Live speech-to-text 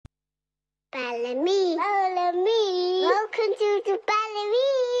Follow me. Follow me. Welcome to the Follow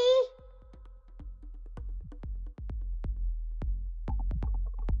Me.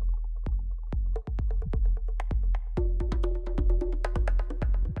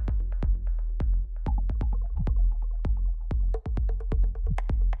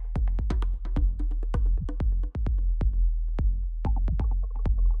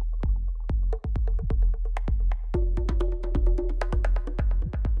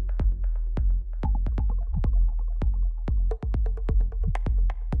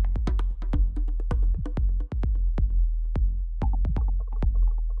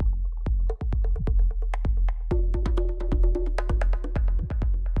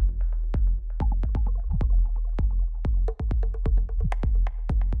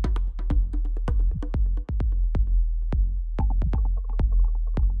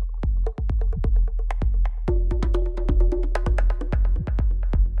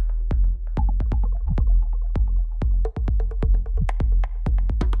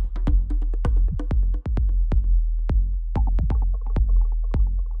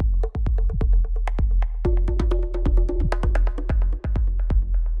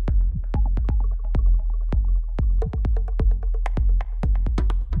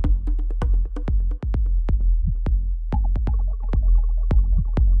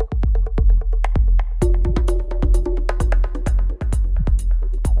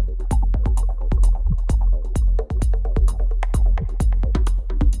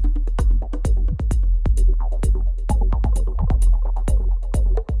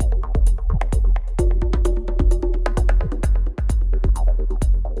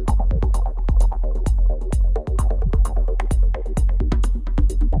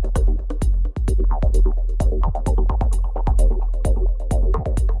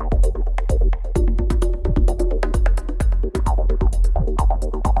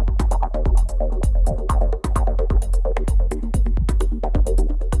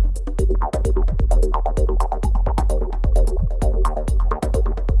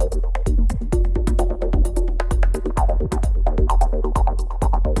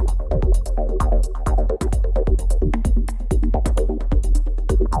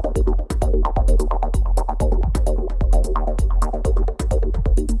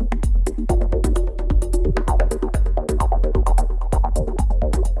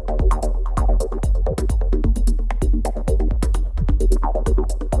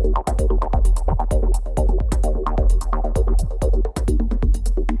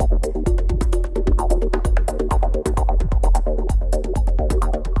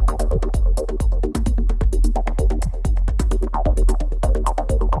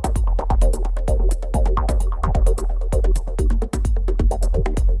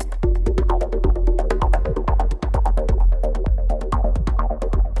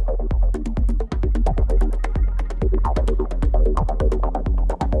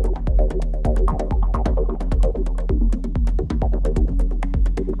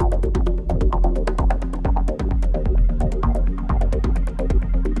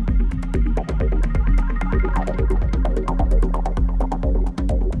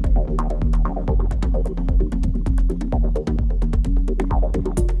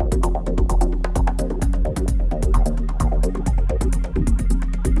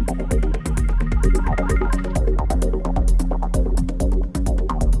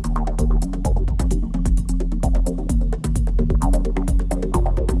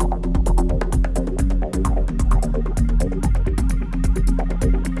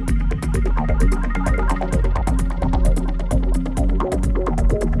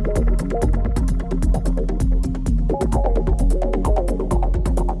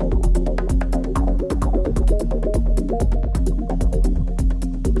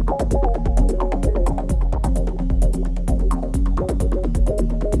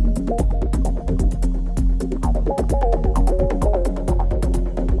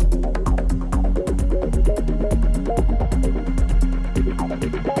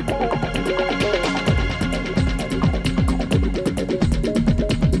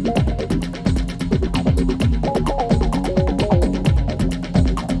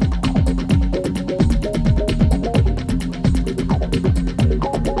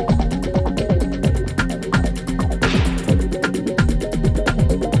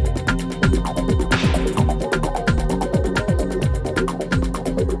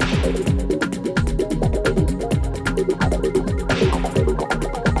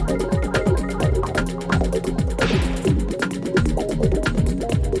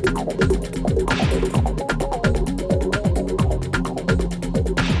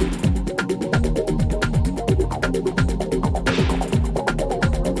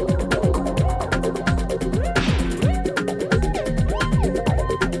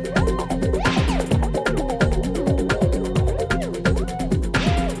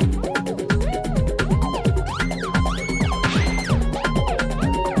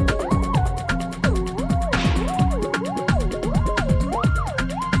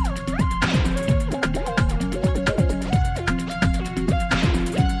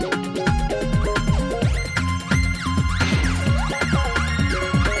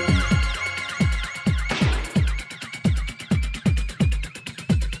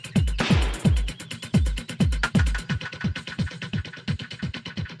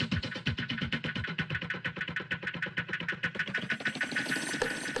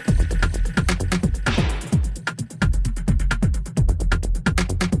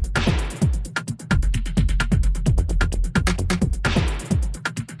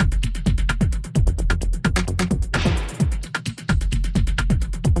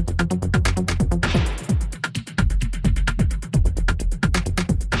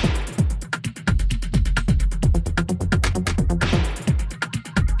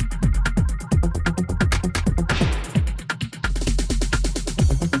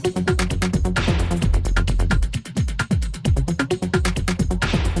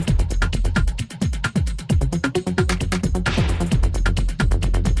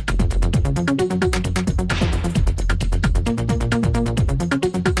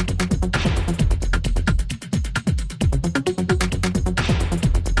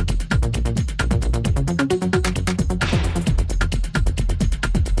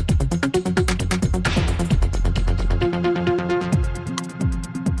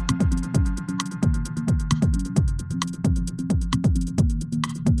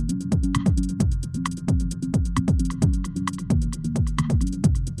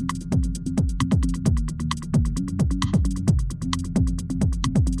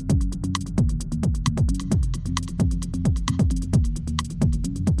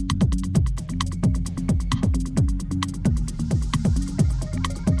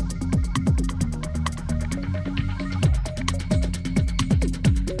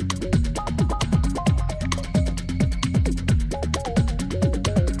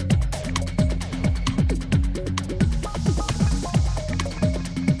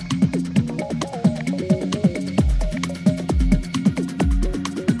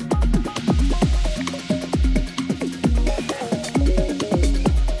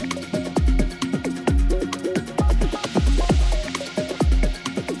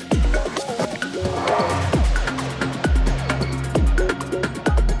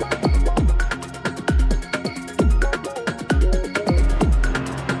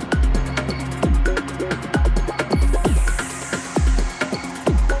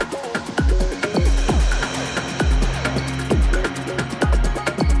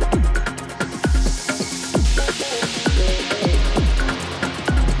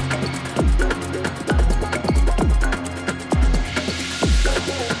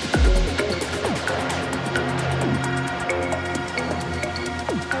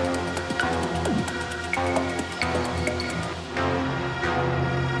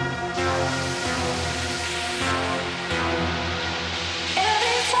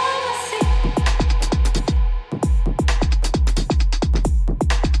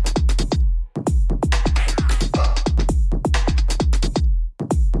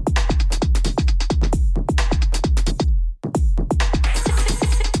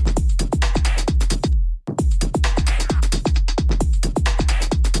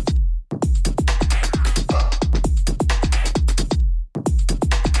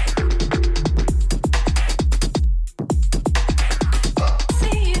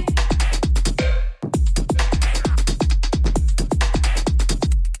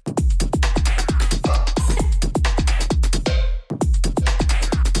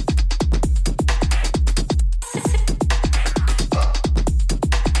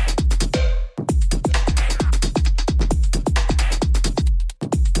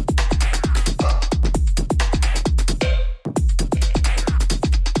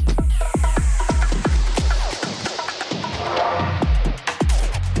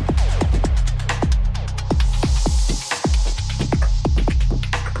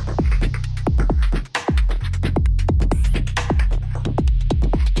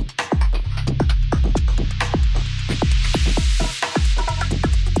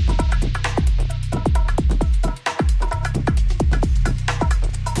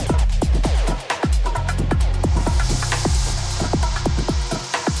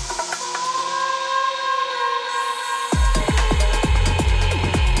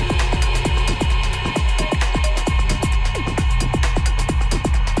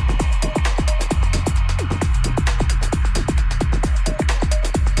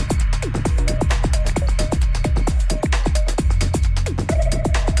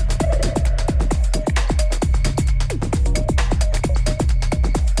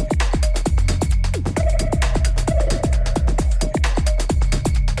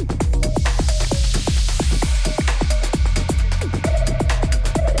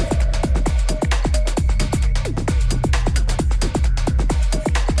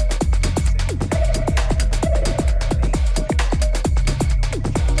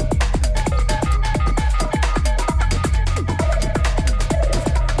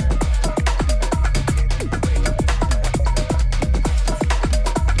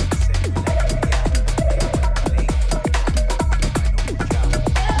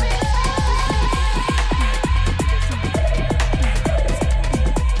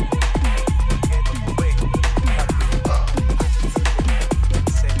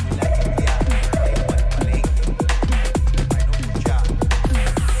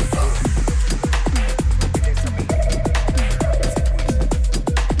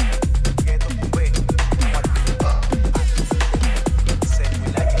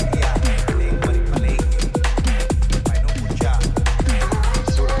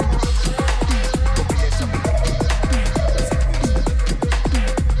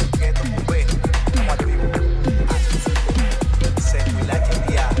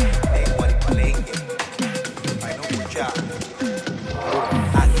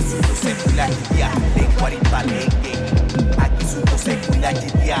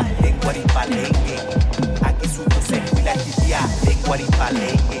 chitia, lengua y palenque. Aquí suto seco y la chitia, lengua y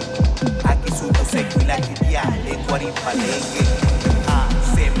palenque. Aquí suto seco y la chitia, lengua y palenque. Ah,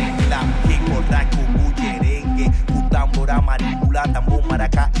 se mezclan, hip raco, bullerengue, tambora, maricula, tambor,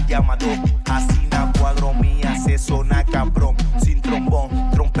 maracá y llamado. Así na cuadromía, se sona cabrón, sin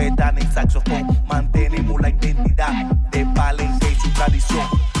trombón, trompeta ni saxofón. Mantenemos la identidad de Palenque y su tradición.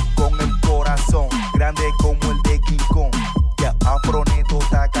 Con el corazón grande como el de King Kong. Ya afroneto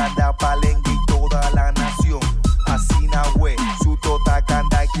tacanda Palenque y toda la nación. Así na we, su tota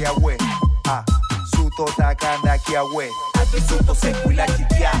canda que agüe. Ah, su tota canda que agüe. Aquí suto seco y la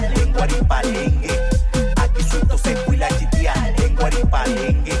chitia, lengua y palenque. Aquí suto seco y la chitia, lengua y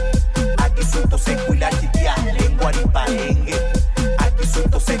palenque. Aquí suto seco y la chitia, lengua y palenque. Aquí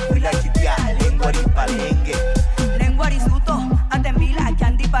suto seco y la chitia, lengua y palenque. Lengua y suto, ante mila,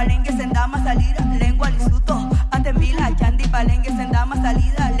 chandi palenque, sendama salida. Lengua y suto, ante mila, chandi palenque, sendama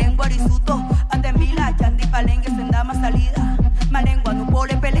salida. Lengua y suto, ante mila, chandi palenque, sendama salida. Malengua no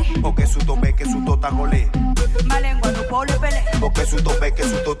pole pele. Porque su tope que su tota golé. Malengua no pole pele. Porque su tope que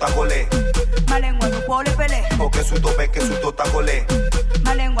su tota golé. Malengua no pole pele. Porque su tope que su tota golé.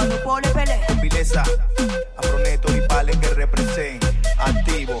 Malengua no pole pele. Vileza, afroneto y palenque represent.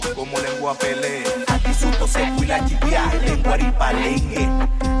 Activo como lengua pele. Aquí suto seco y la chitia, lengua y palenque.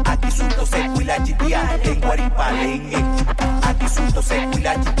 Aquí suto seco y la chitia, lengua y palenque. Aquí suto seco y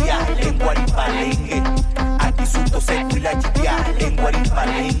la chitia, lengua y palenque. Aquí suto seco y la chitia, lengua y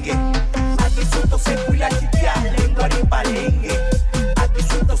palenque. Aquí suto seco y la chitia, lengua y palenque. Aquí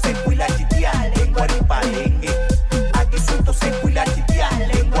suto seco y la chitia, lengua y palenque. Aquí suto seco y la chitia,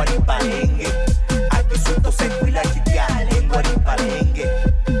 lengua y palenque. Aquí suto seco y la chitia, lengua y palenque.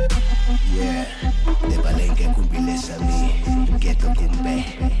 Yeah, de Palenque con vileza mi, ghetto con B,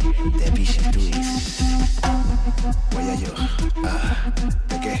 de Vision Twist. Voy yo,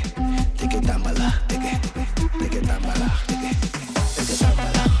 de que tambala, de que tambala, de que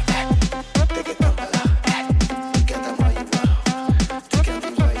tambala, de que tambala.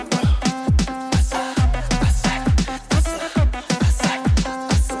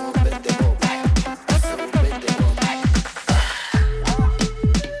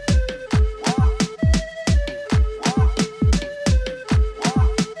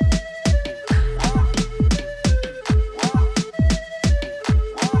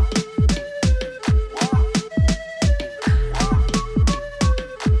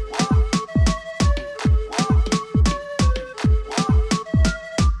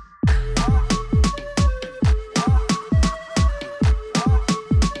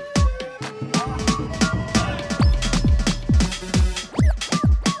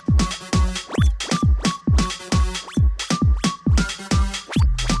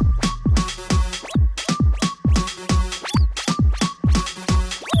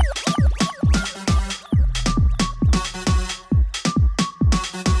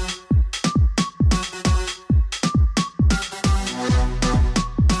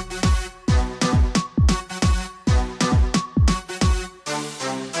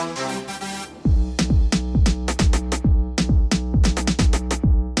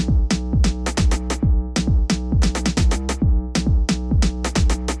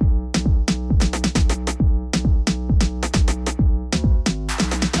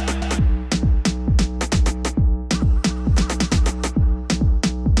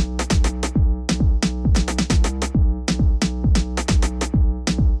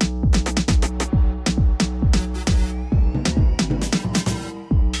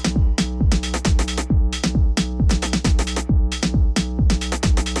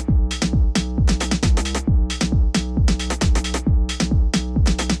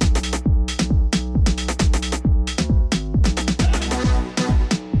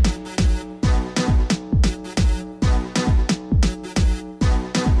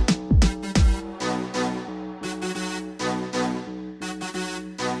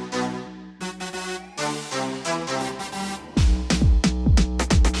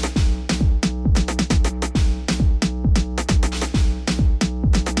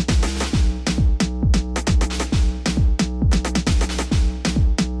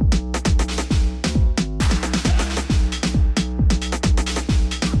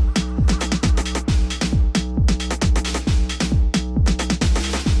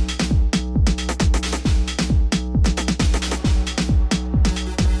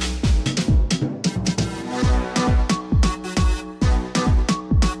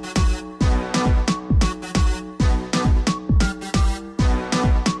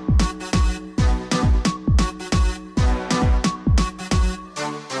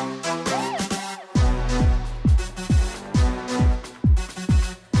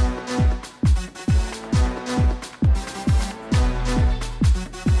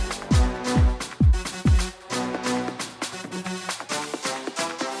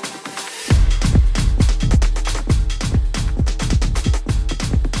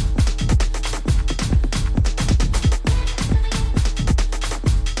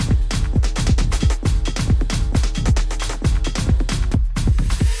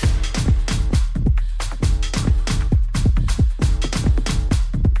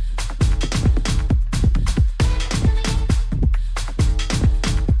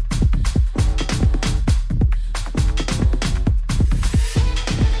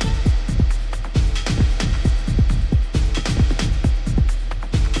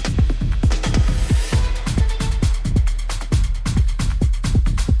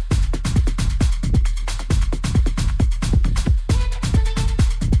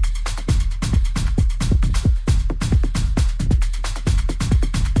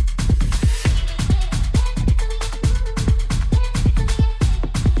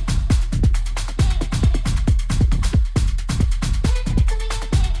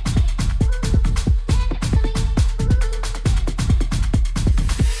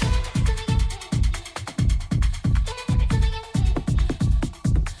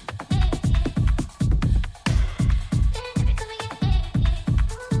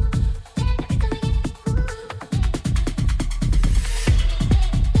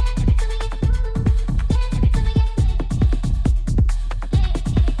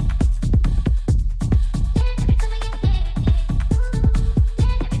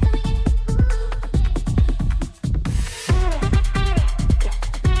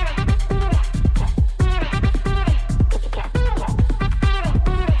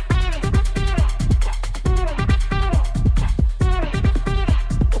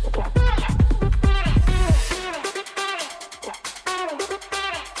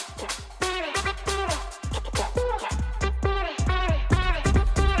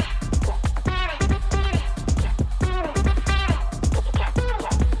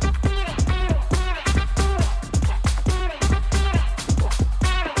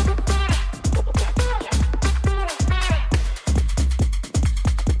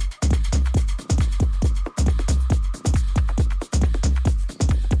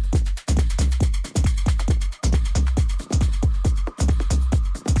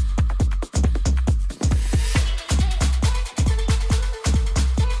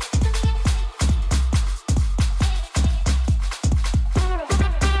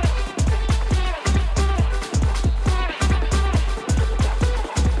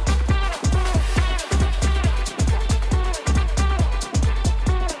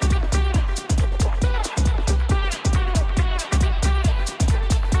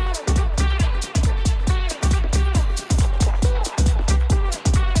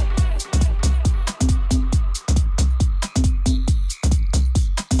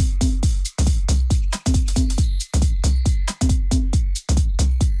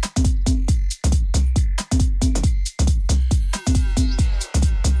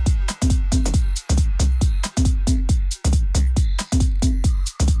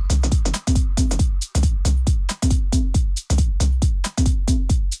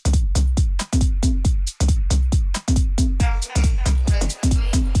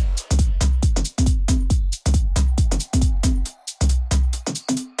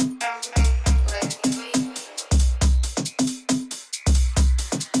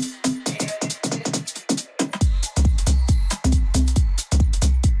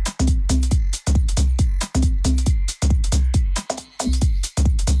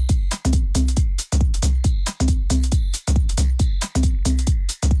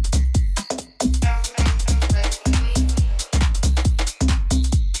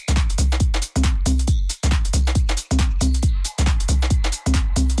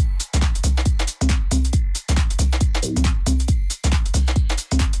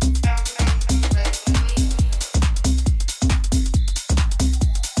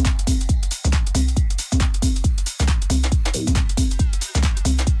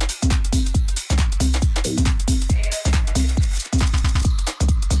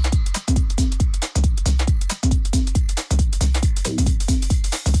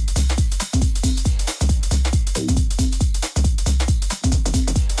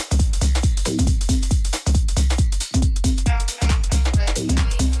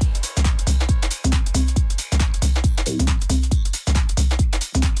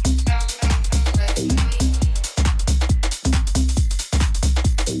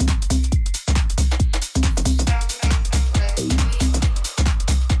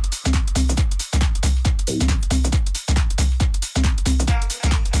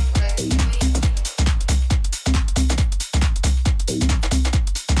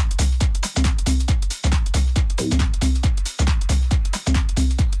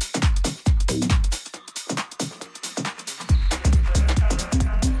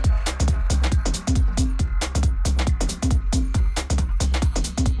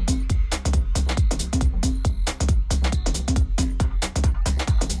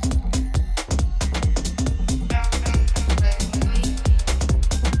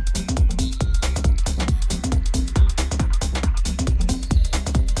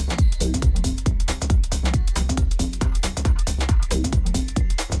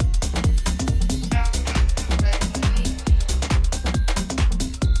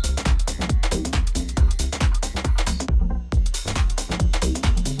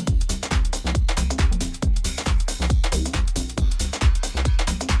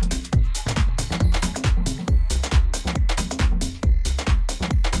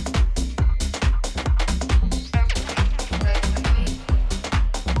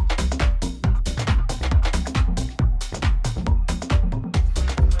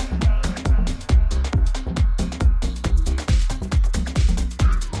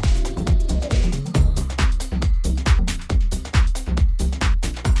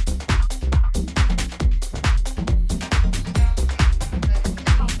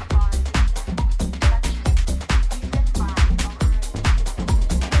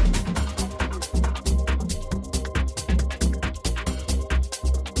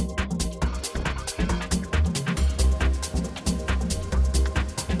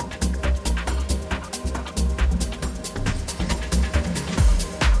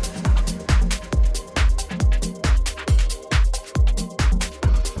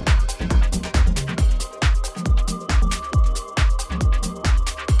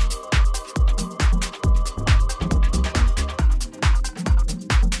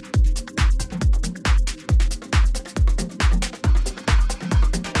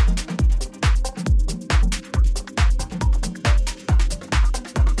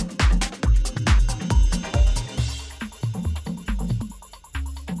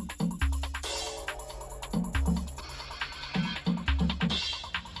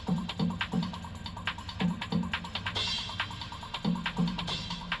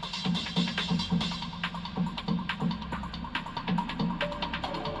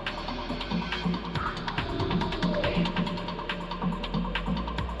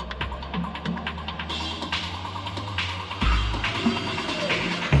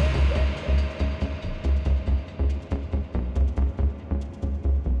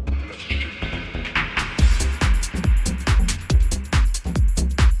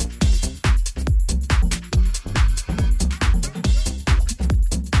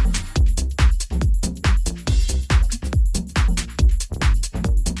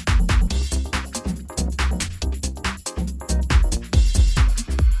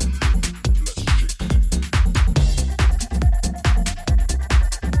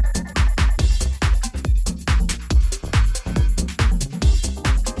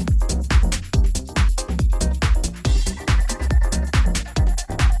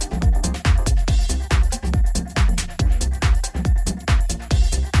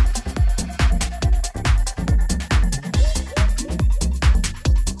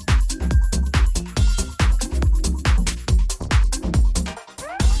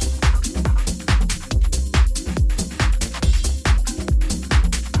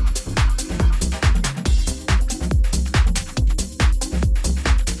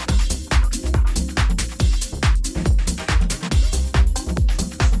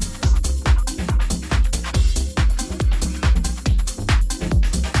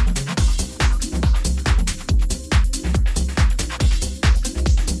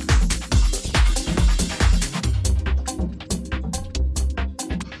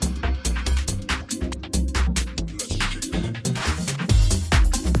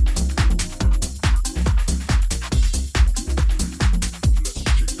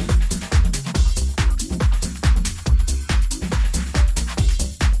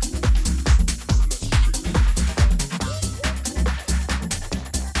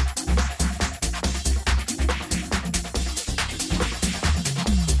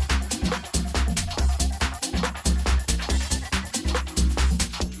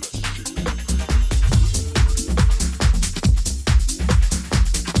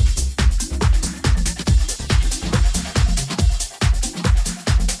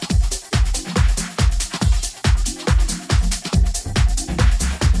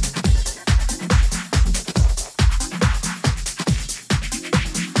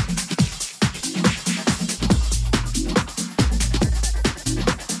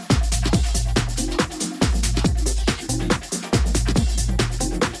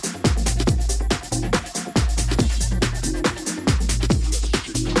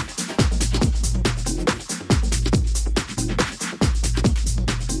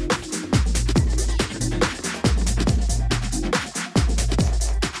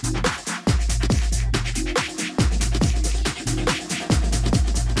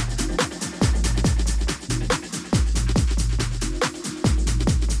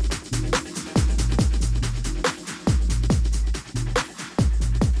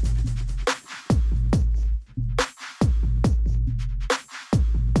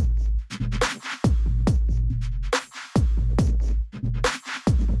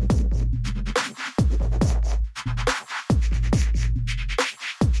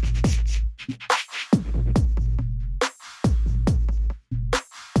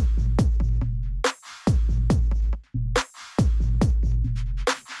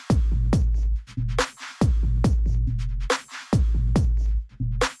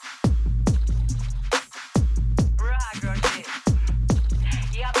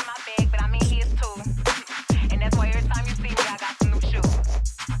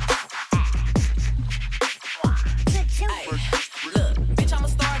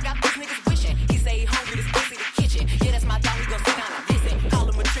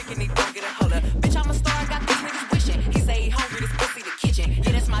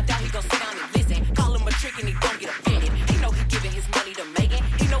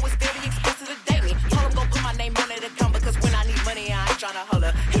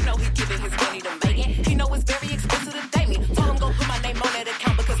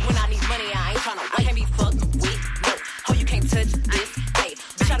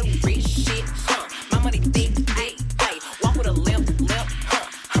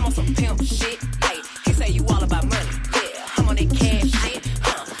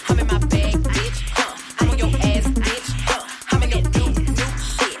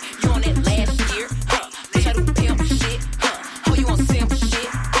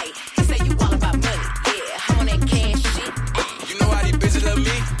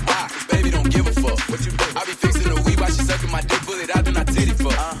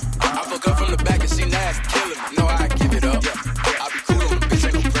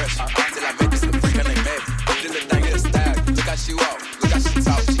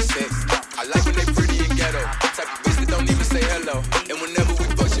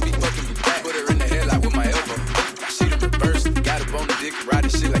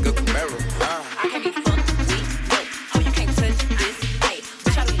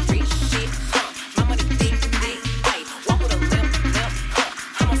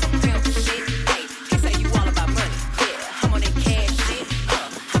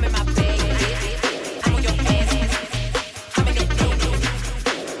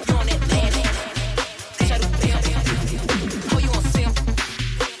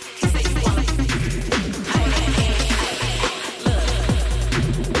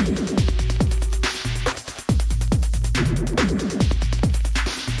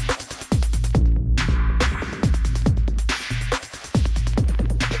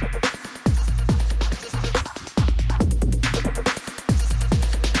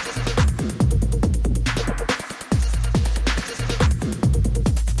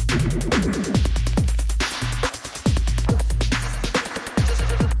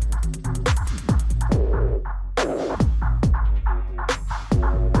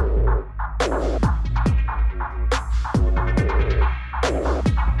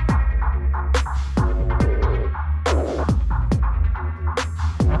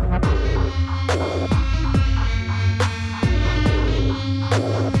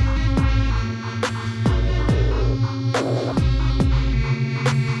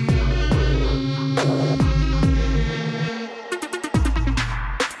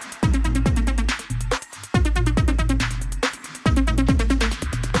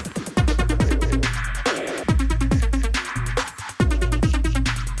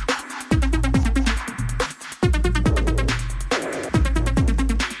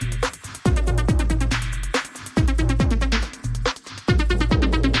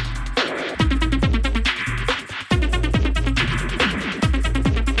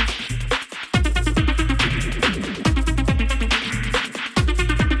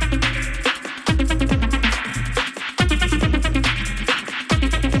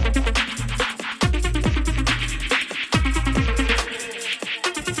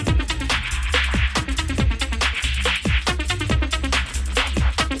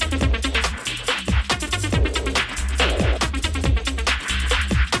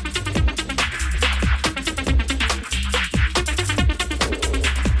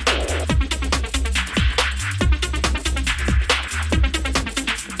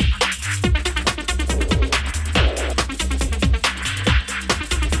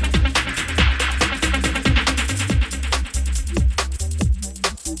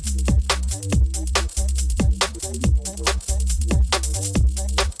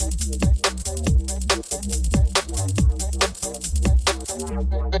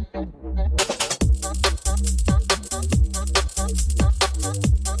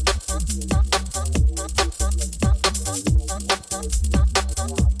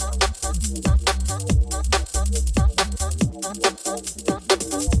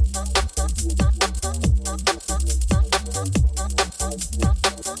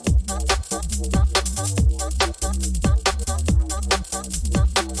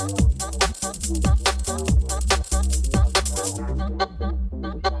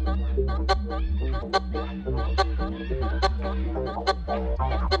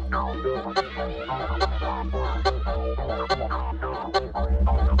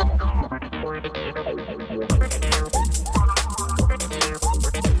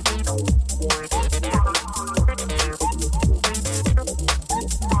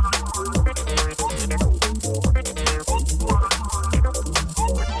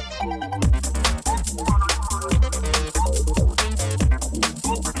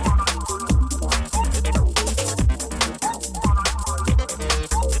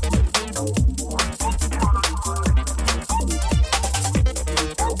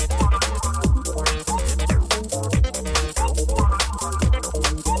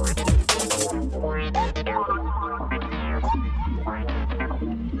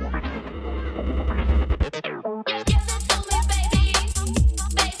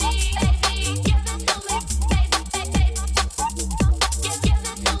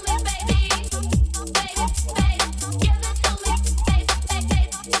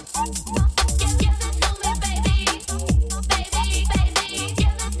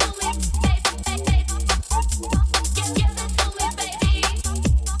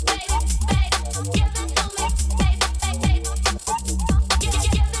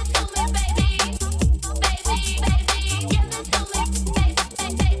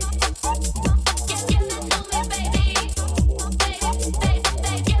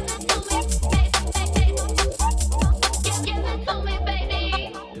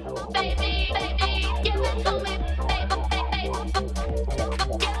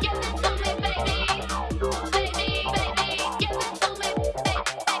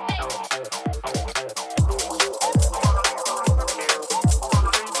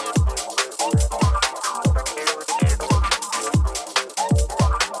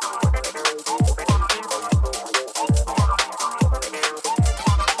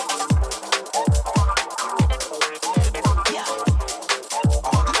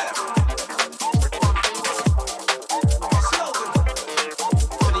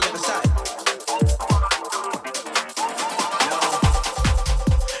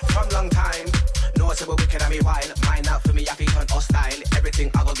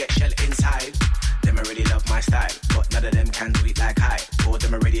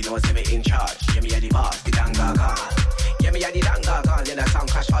 already know say me in charge. Yeah, me a the boss, the danga gun. Yeah, me a the danga gun. In a sound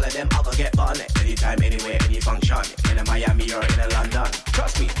crash, all of them I go get bun. Anytime, anywhere, any function. In a Miami or in a London.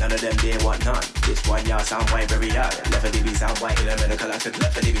 Trust me, none of them they want none. This one y'all sound white very hard. Left of the be sound white in a medical. I said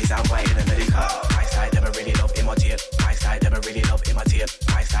left of the be sound white in a medical. My side them I really love imitate. My side them I really love imitate.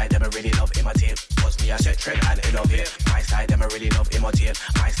 My side them I really love imitate. Cause me I set trend and innovate. My side them I really love imitate.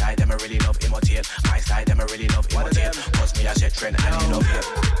 My side them I really love imitate. My side them I really love imitate. Cause me I set trend and innovate.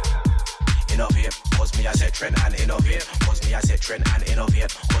 Innovate, cause me I set trend and innovate. Cause me I set trend and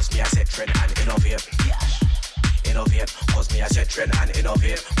innovate. Cause me I set trend and innovate. Innovate, cause me I set trend and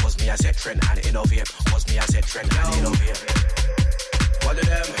innovate. Cause me I set trend and innovate. Cause me I set trend and innovate. One of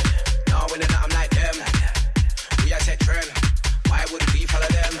them, now when I'm like them. We I set trend, why would we follow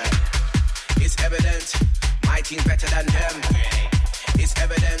them? It's evident, my team's better than them. It's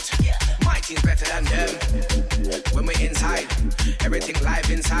evident, my team's better than them. When we're inside, everything live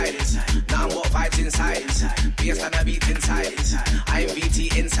inside. Now I'm what vibes inside. Bass and a beat inside. I'm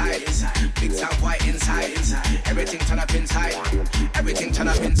VT inside. Big sound white inside. Everything turn up inside. Everything turn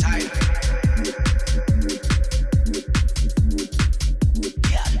up inside.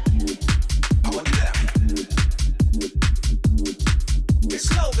 I want them. The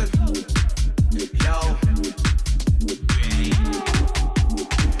slogan. Yo.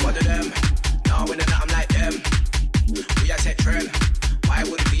 One of them, now when I'm like them. We are set trend, why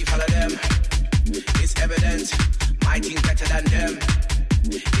would we follow them? It's evident, my team's better than them.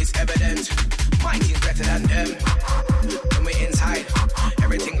 It's evident, my team's better than them. When we're inside,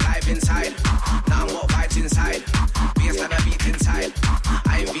 everything live inside. Now I'm what vibes inside. Bass and a beat inside.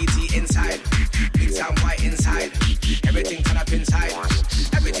 I'm VT inside. Big sound white inside. Everything turn up inside.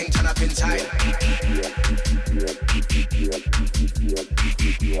 Everything turn up inside.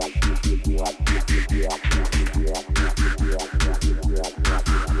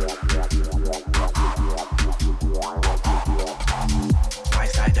 My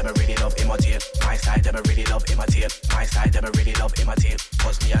side, them I really love imitate. My side, them I really love imitate. My side, them I really love imitate.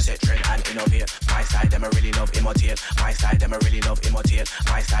 Cause me I set trend and innovate. My side, them I really love imitate. My side, them I really love imitate.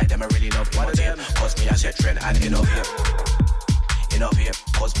 My side, them I really love imitate. Cause me I set trend and innovate. Innovate,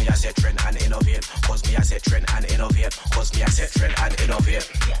 cause me I set trend and innovate. Cause me I set trend and innovate. Cause me I set trend and innovate.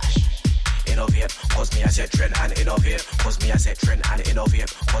 Innovate, cause me I set trend and innovate. Cause me I set trend and innovate.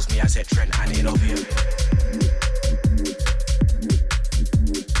 Cause me I set trend and innovate.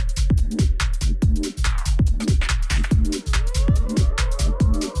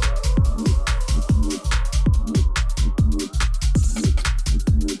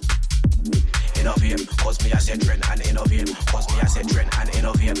 Innovate, cause me I set trend and innovate. Cause me I set trend and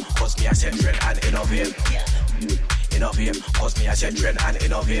innovate. Cause me I set trend and innovate. Innovate, cause me I set trend and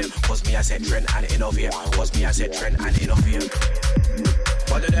innovate. Cause me I set trend and innovate. Cause me I set trend and innovate.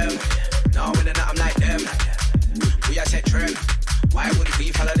 One of them, now when I'm like them. We are set trend, why would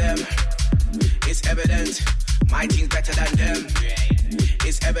we follow them? It's evident, my team's better than them.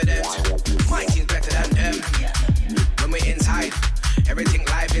 It's evident, my team's better than them. When we're inside, everything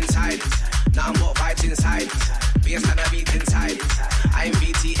live inside. Now I'm what vibes inside. Bass and a beat inside. I'm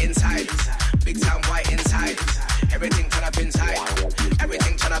VT inside. Big sound white inside. Everything turn up inside.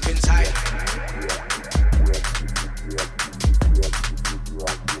 Everything turn up inside.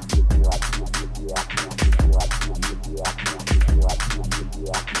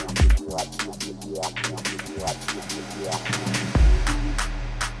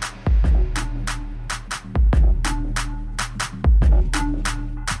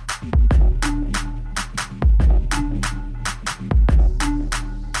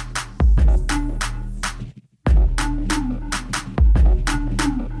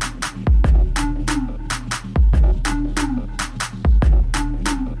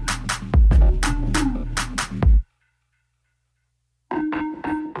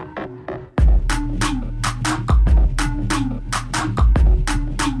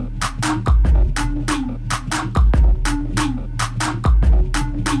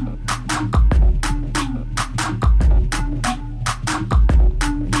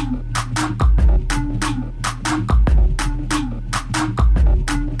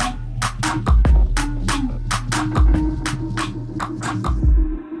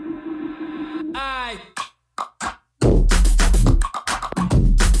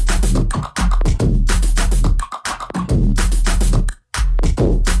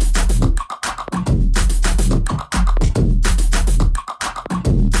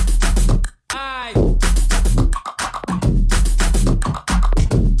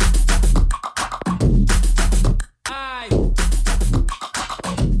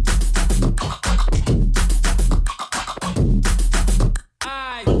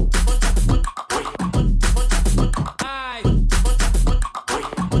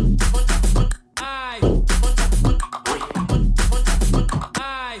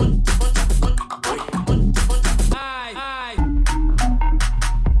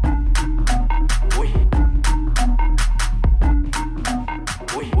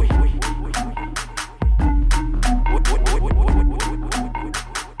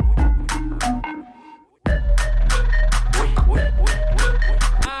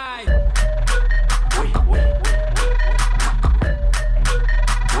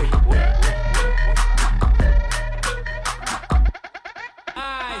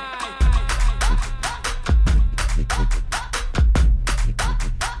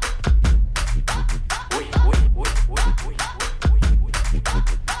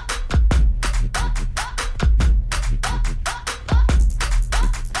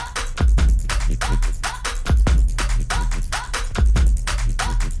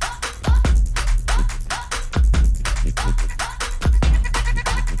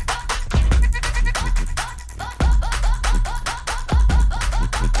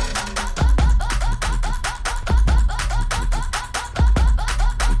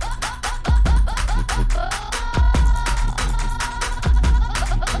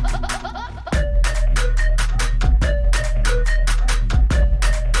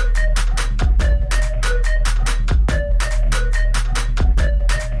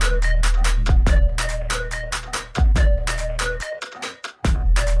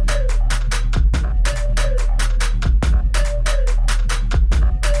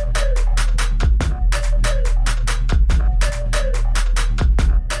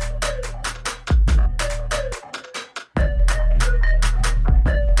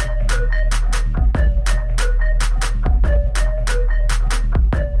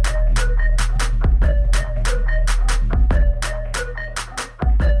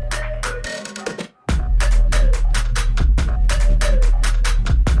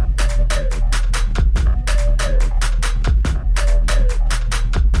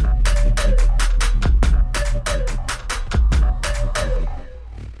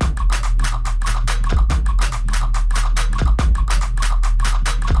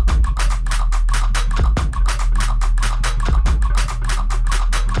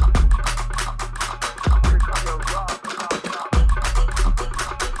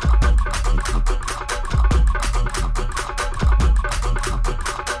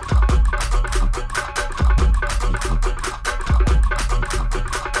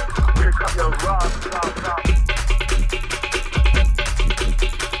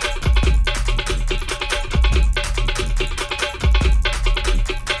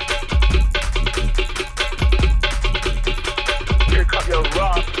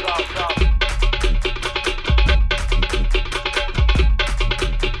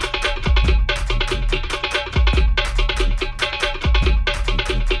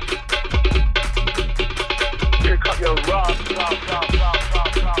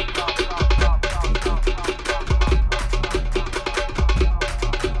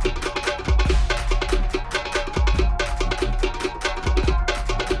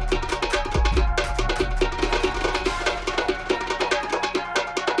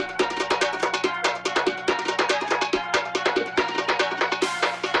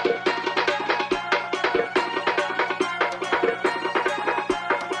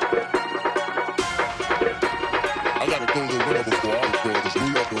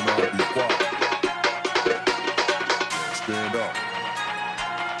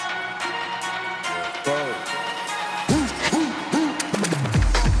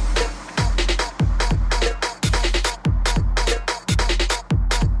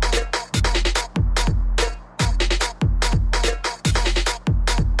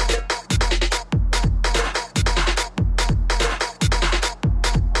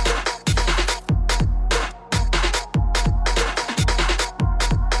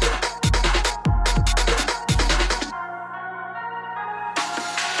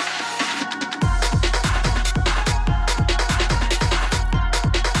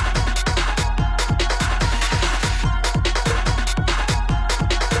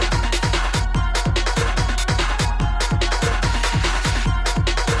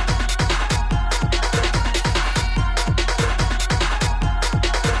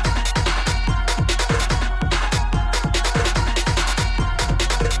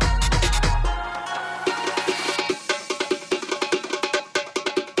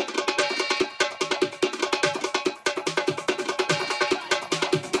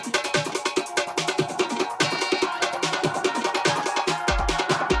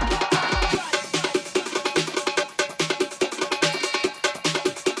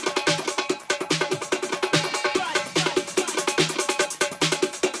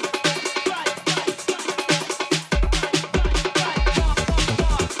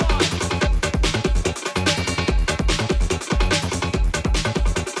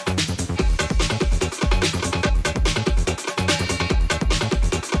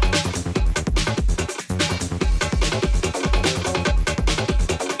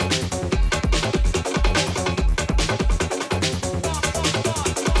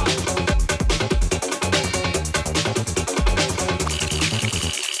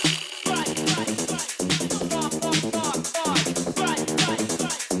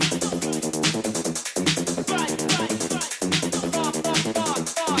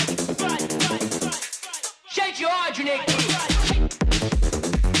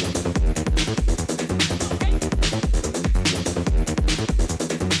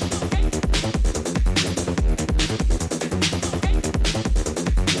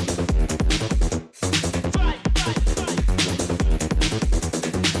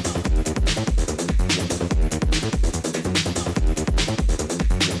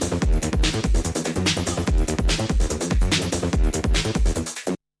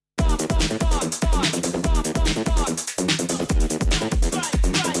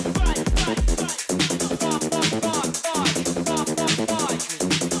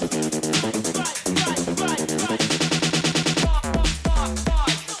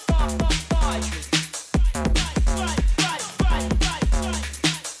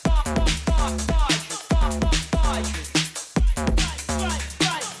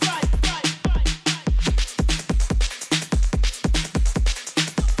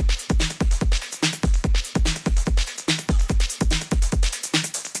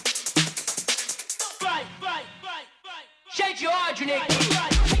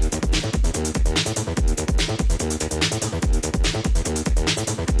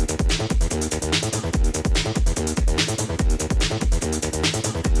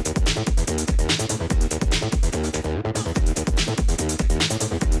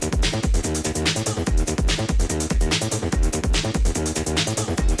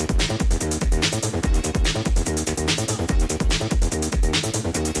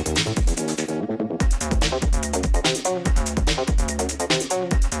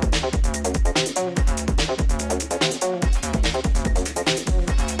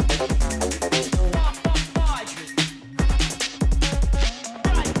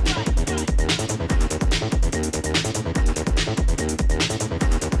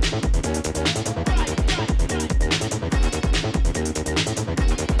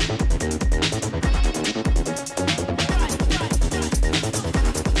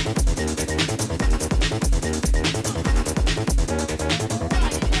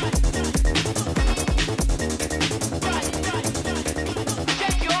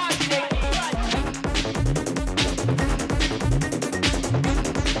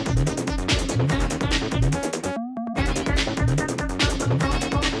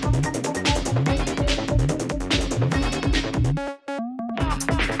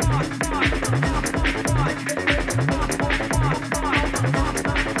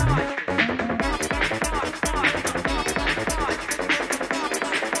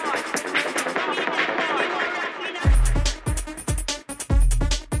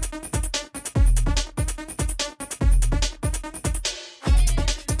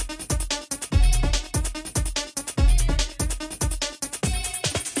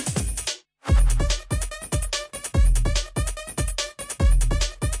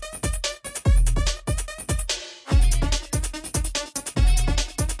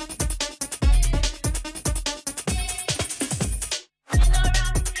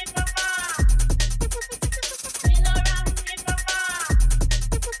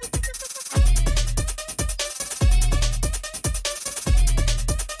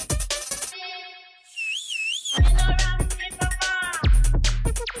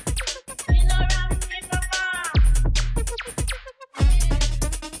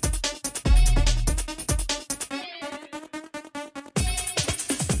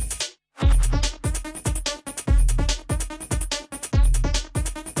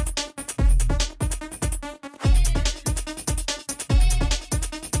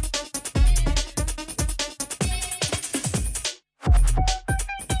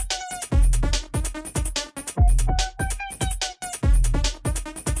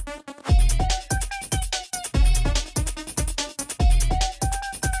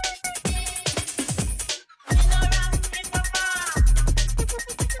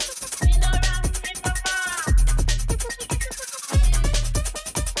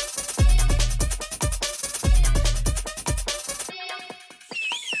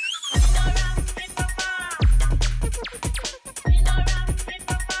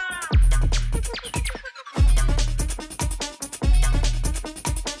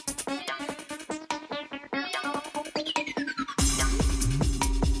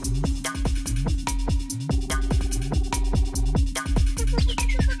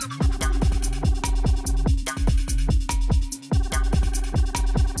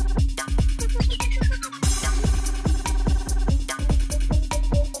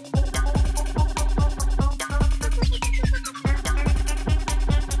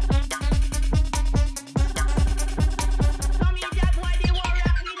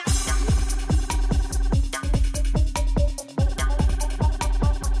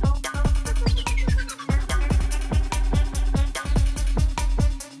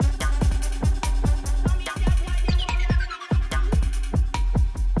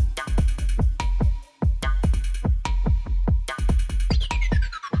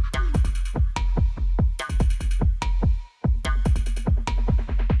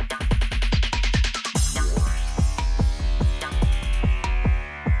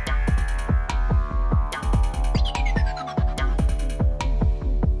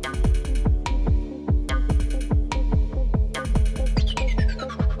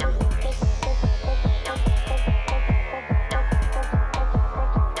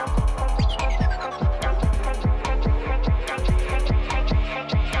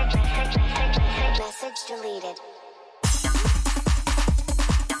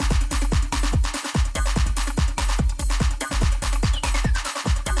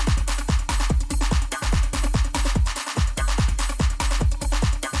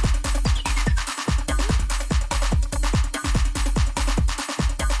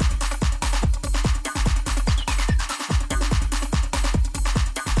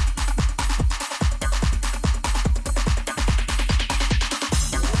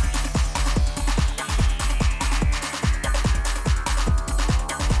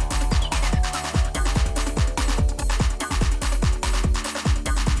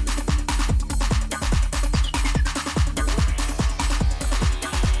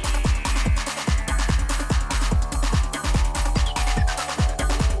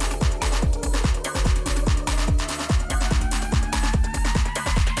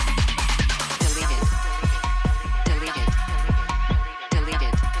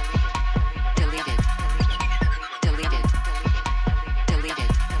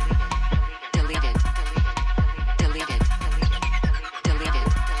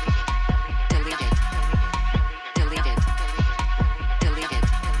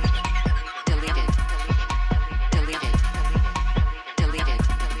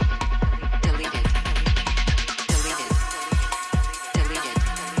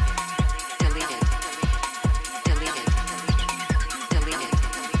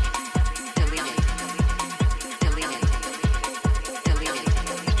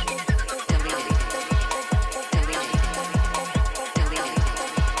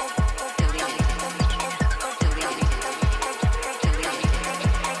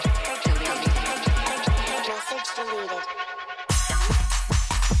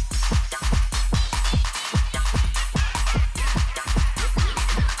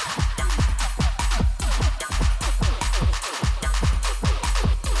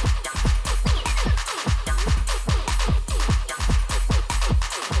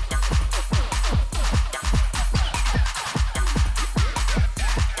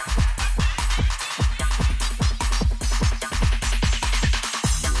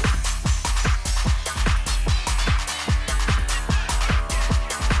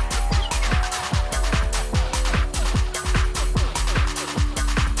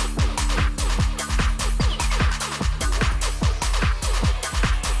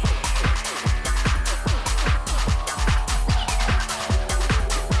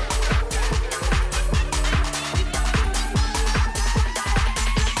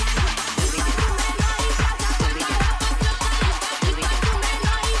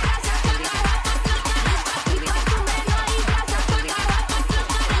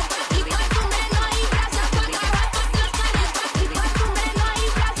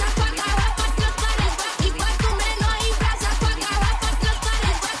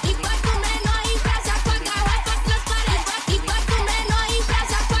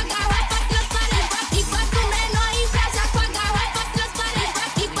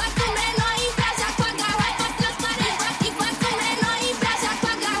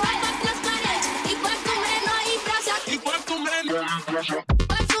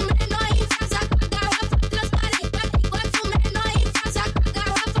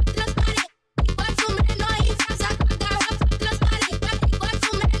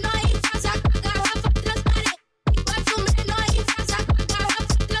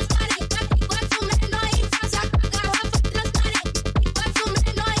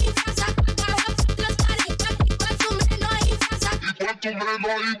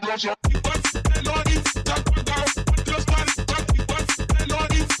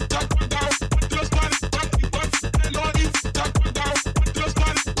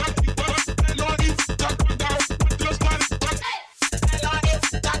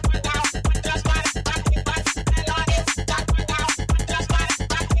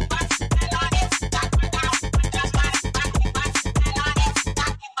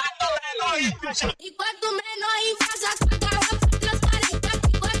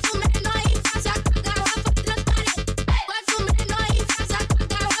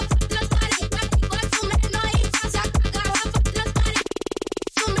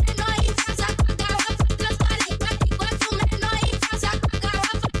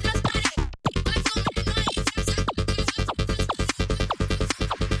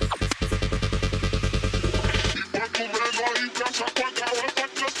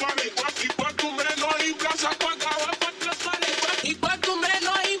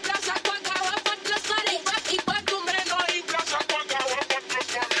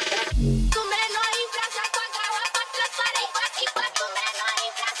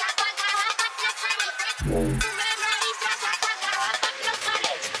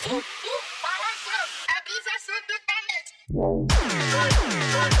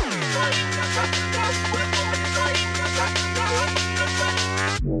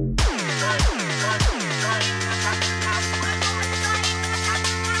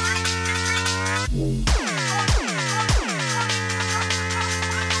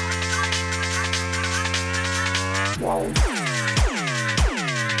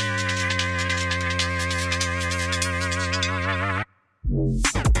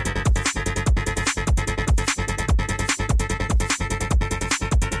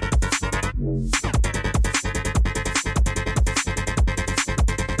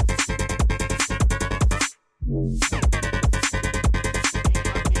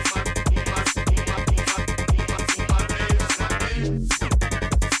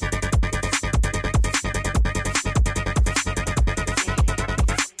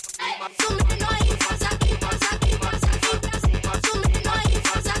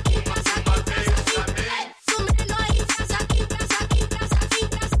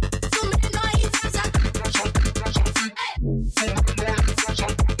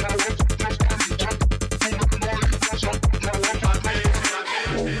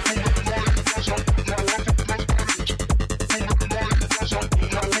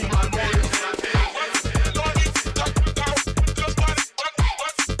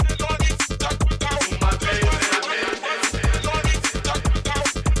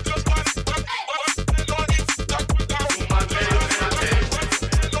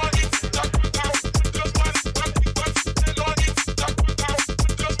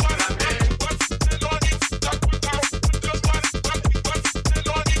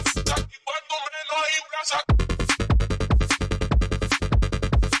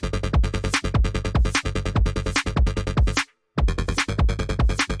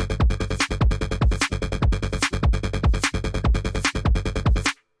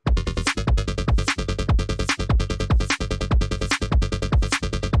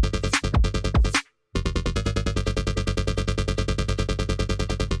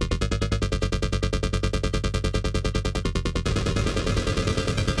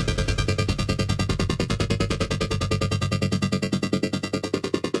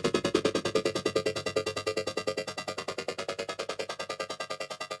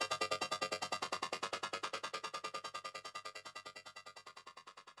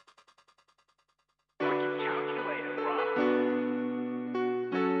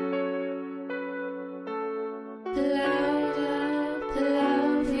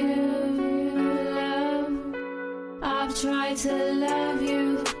 Try to love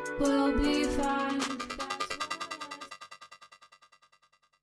you, we'll be fine.